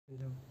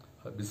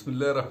بسم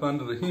الله الرحمن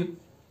الرحیم.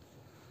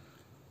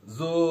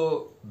 زه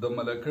د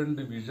ملکن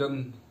ډیویژن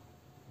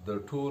د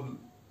ټول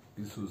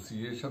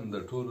اسوسییشن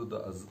د ټولو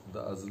د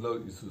اضلاع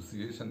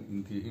اسوسییشن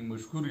انتهایی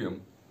مشکور یم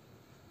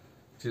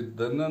چې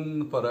د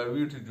نن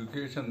پرائیویٹ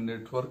ایجوکیشن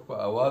نیټورک په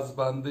आवाज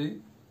باندې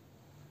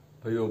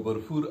په یو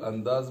برفور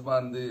انداز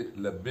باندې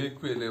لبیک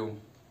ویلو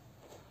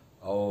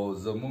او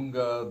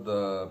زمونږه د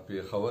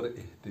پیښور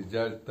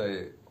احتجاج ته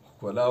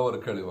ښکلا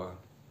ورکړې وه.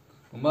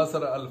 ما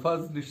سره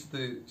الفاظ نشته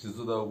چې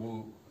زه د هغو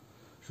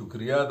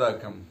شکریه ادا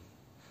کړم.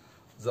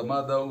 زما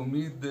دا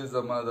امید دی،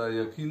 زما دا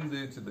یقین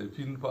دی چې د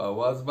فین په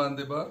آواز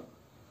باندې به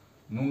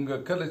مونږ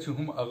کله چې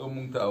هم هغه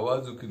مونږ ته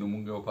آواز وکړي نو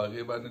مونږ په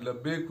هغې باندې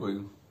لبیک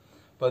وایو.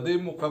 په دې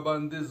موقع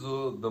باندې زه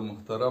د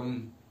محترم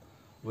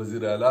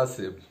وزیر اعلی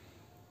صاحب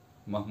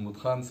محمود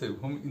خان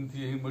صاحب هم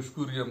انتهایی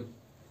مشکور یم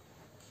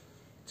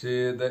چې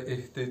د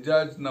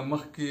احتجاج نه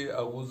مخکې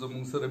هغو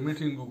زموږ سره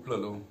میټینګ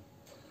وکړلو.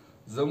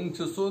 زموږ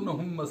چې څونه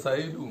هم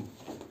مسایل وو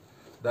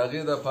د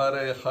هغې دپاره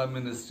یې ښه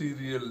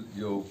منسټیریل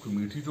یو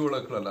کمیټي جوړه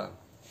کړله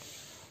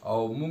او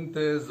مونږ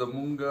ته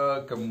زمونږ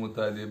کوم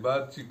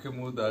مطالبات چې کوم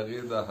وو د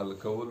هغې د حل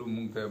کولو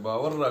مونږ ته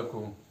باور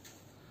راکړو.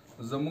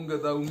 زمونږ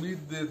دا امید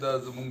دی، دا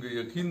زمونږ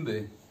یقین دی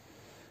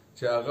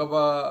چې هغه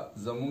به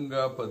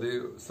زمونږ په دې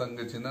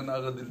څنګه چې نن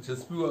هغه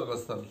دلچسپي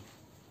واخیستل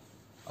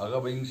هغه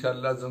به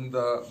انشاءالله زموږ د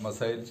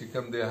مسایل چې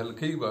کوم دی حل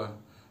کوي به.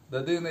 د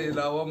دې نه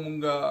علاوه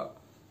مونږ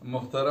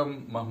محترم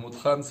محمود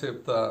خان صاحب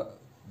ته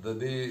د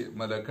دې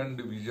ملکن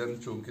ډیویژن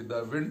چونکې دا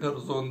وینټر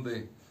زون دی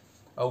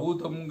هغو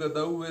ته مونږ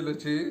دا وویله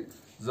چې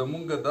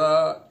زمونږ دا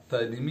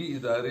تعلیمي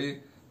ادارې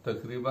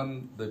تقریبا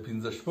د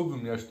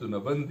 15 میاشتو نه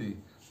بند دي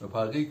نو په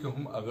هغې کې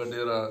هم هغه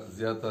ډېره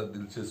زیاته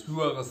دلچسپي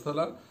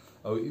واخیستله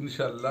او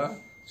انشاءالله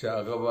چې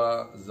هغه به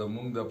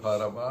زمونږ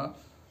دپاره به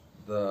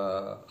د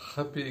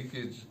ښه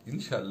پیکیج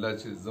انشاءالله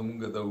چې زمونږ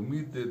د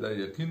امید دی، دا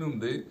یقین هم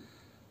دی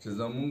چې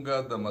زمونږ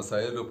د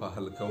مسایلو په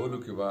حل کولو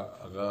کې به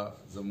هغه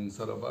زمونږ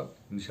سره به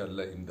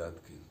انشاءالله امداد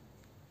کوي.